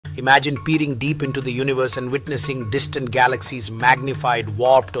Imagine peering deep into the universe and witnessing distant galaxies magnified,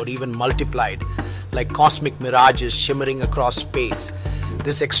 warped, or even multiplied, like cosmic mirages shimmering across space.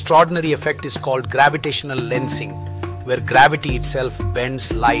 This extraordinary effect is called gravitational lensing, where gravity itself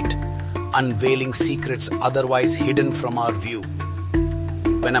bends light, unveiling secrets otherwise hidden from our view.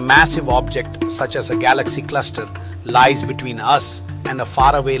 When a massive object, such as a galaxy cluster, lies between us and a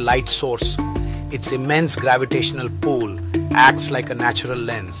faraway light source, its immense gravitational pull acts like a natural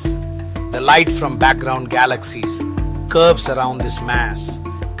lens. The light from background galaxies curves around this mass,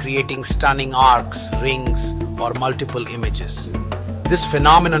 creating stunning arcs, rings, or multiple images. This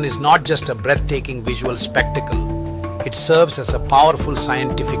phenomenon is not just a breathtaking visual spectacle, it serves as a powerful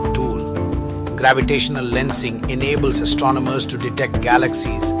scientific tool. Gravitational lensing enables astronomers to detect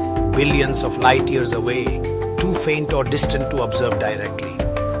galaxies billions of light years away, too faint or distant to observe directly.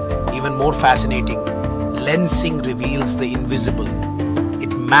 Even more fascinating, lensing reveals the invisible.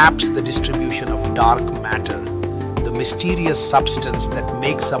 It maps the distribution of dark matter, the mysterious substance that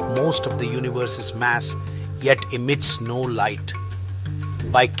makes up most of the universe's mass yet emits no light.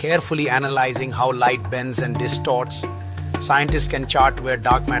 By carefully analyzing how light bends and distorts, scientists can chart where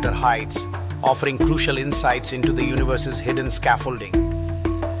dark matter hides, offering crucial insights into the universe's hidden scaffolding.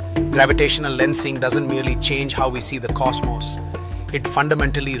 Gravitational lensing doesn't merely change how we see the cosmos. It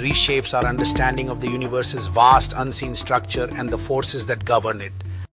fundamentally reshapes our understanding of the universe's vast unseen structure and the forces that govern it.